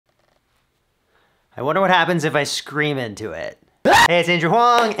I wonder what happens if I scream into it. Hey, it's Andrew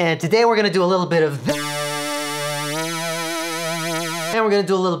Huang, and today we're gonna do a little bit of this. And we're gonna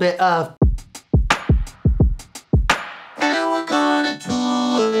do a little bit of. And we're gonna do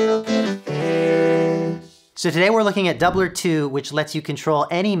a little bit of this. So today we're looking at Dubler 2, which lets you control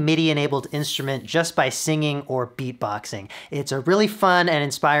any MIDI-enabled instrument just by singing or beatboxing. It's a really fun and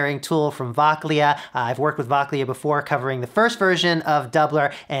inspiring tool from Vach Man. I've worked with Vach Man before covering the first version of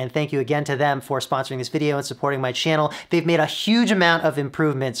Dubler, and thank you again to them for sponsoring this video and supporting my channel. They've made a huge amount of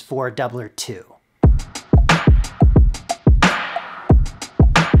improvements for Dubler 2.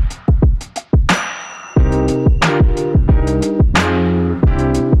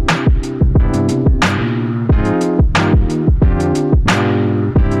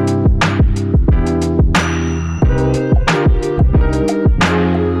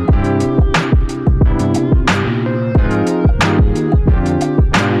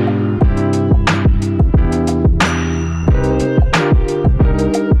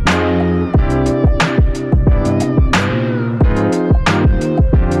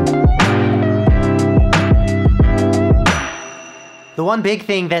 The one big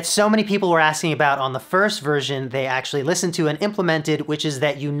thing that so many people were asking about on the first version they actually listened to and implemented, which is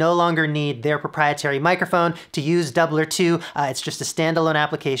that you no longer need their proprietary microphone to use Dubler 2. It's just a standalone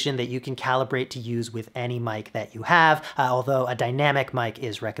application that you can calibrate to use with any mic that you have, although a dynamic mic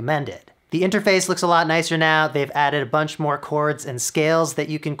is recommended. The interface looks a lot nicer now. They've added a bunch more chords and scales that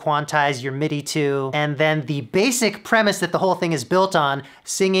you can quantize your MIDI to. And then the basic premise that the whole thing is built on,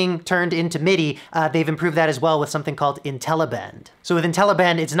 singing turned into MIDI, they've improved that as well with something called IntelliBend. So with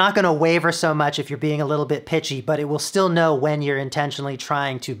IntelliBend, it's not gonna waver so much if you're being a little bit pitchy, but it will still know when you're intentionally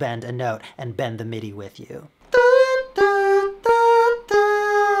trying to bend a note and bend the MIDI with you.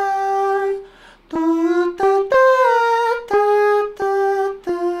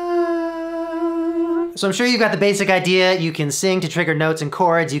 So I'm sure you've got the basic idea. You can sing to trigger notes and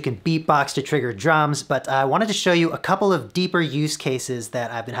chords, you can beatbox to trigger drums, but I wanted to show you a couple of deeper use cases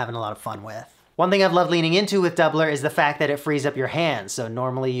that I've been having a lot of fun with. One thing I've loved leaning into with Dubler is the fact that it frees up your hands. So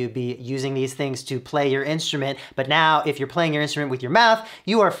normally you'd be using these things to play your instrument, but now if you're playing your instrument with your mouth,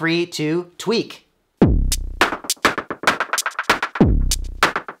 you are free to tweak.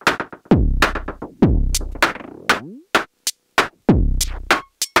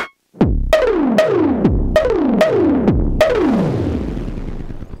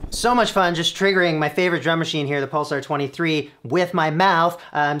 So much fun just triggering my favorite drum machine here, the Pulsar 23, with my mouth.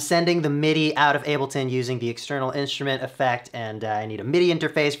 I'm sending the MIDI out of Ableton using the external instrument effect, and I need a MIDI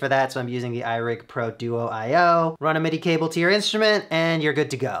interface for that, so I'm using the iRig Pro Duo IO. Run a MIDI cable to your instrument, and you're good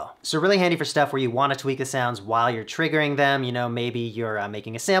to go. So really handy for stuff where you want to tweak the sounds while you're triggering them. You know, maybe you're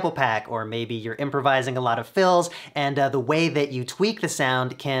making a sample pack, or maybe you're improvising a lot of fills, and the way that you tweak the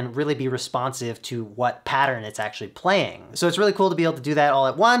sound can really be responsive to what pattern it's actually playing. So it's really cool to be able to do that all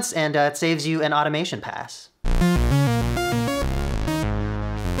at once, and it saves you an automation pass.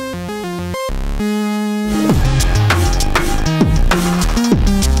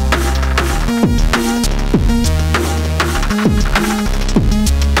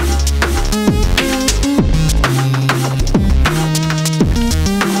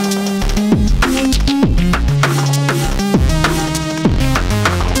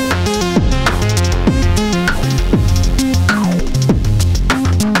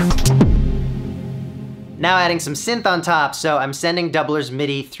 Now adding some synth on top, so I'm sending Dubler's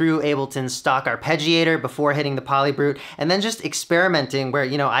MIDI through Ableton's stock arpeggiator before hitting the polybrute, and then just experimenting where,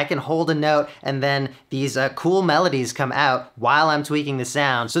 you know, I can hold a note and then these cool melodies come out while I'm tweaking the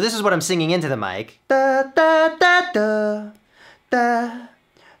sound. So this is what I'm singing into the mic. Da, da, da, da, da,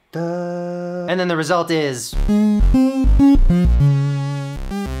 da. And then the result is...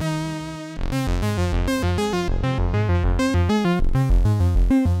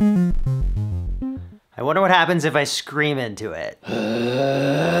 I wonder what happens if I scream into it.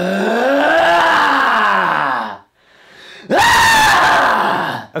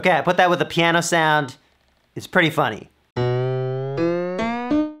 Okay, I put that with a piano sound. It's pretty funny.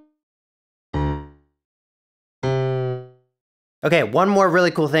 Okay, one more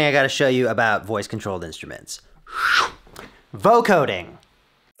really cool thing I gotta show you about voice-controlled instruments. Vocoding.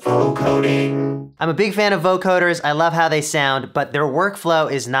 Vocoding. I'm a big fan of vocoders. I love how they sound, but their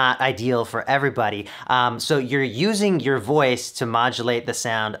workflow is not ideal for everybody. So you're using your voice to modulate the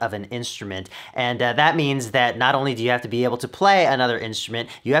sound of an instrument. And that means that not only do you have to be able to play another instrument,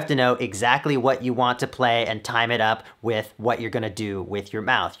 you have to know exactly what you want to play and time it up with what you're gonna do with your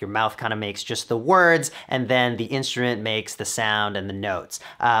mouth. Your mouth kind of makes just the words, and then the instrument makes the sound and the notes.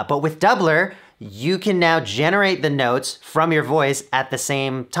 But with Dubler, you can now generate the notes from your voice at the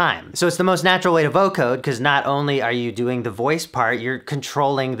same time. So it's the most natural way to vocode, because not only are you doing the voice part, you're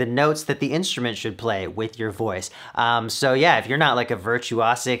controlling the notes that the instrument should play with your voice. So yeah, if you're not like a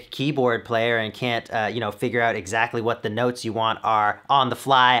virtuosic keyboard player and can't, figure out exactly what the notes you want are on the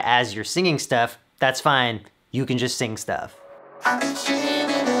fly as you're singing stuff, that's fine. You can just sing stuff.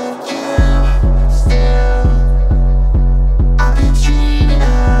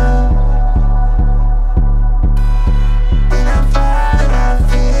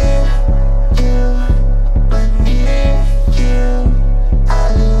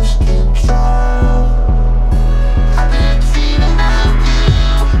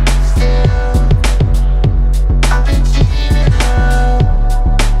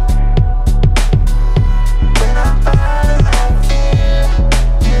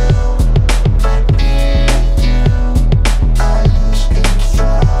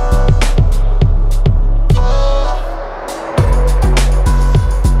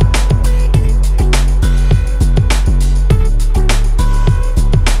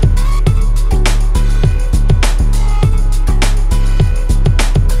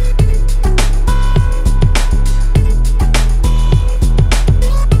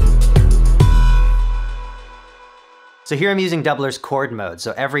 So here I'm using Dubler's chord mode.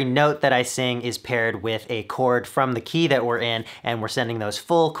 So every note that I sing is paired with a chord from the key that we're in, and we're sending those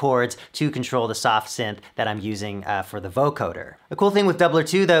full chords to control the soft synth that I'm using for the vocoder. The cool thing with Dubler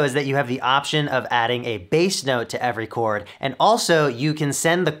 2 though is that you have the option of adding a bass note to every chord, and also you can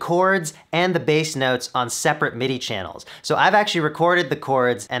send the chords and the bass notes on separate MIDI channels. So I've actually recorded the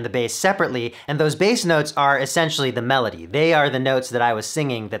chords and the bass separately, and those bass notes are essentially the melody. They are the notes that I was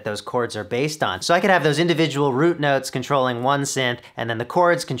singing that those chords are based on. So I could have those individual root notes controlling one synth, and then the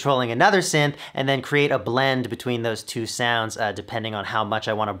chords controlling another synth, and then create a blend between those two sounds depending on how much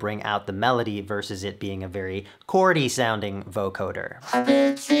I want to bring out the melody versus it being a very chordy sounding vocoder. I've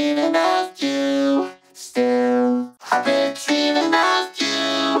been dreaming of you still. I've been dreaming of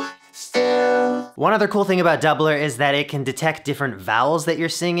you still. One other cool thing about Dubler is that it can detect different vowels that you're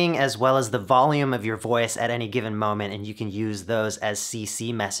singing, as well as the volume of your voice at any given moment, and you can use those as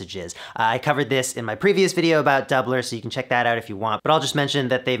CC messages. I covered this in my previous video about Dubler, so you can check that out if you want, but I'll just mention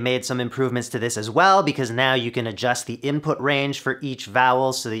that they've made some improvements to this as well, because now you can adjust the input range for each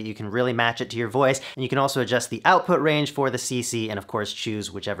vowel so that you can really match it to your voice, and you can also adjust the output range for the CC, and of course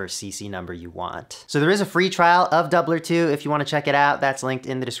choose whichever CC number you want. So there is a free trial of Dubler 2 if you want to check it out. That's linked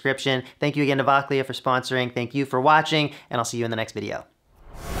in the description. Thank you again to Vach for sponsoring. Thank you for watching, and I'll see you in the next video.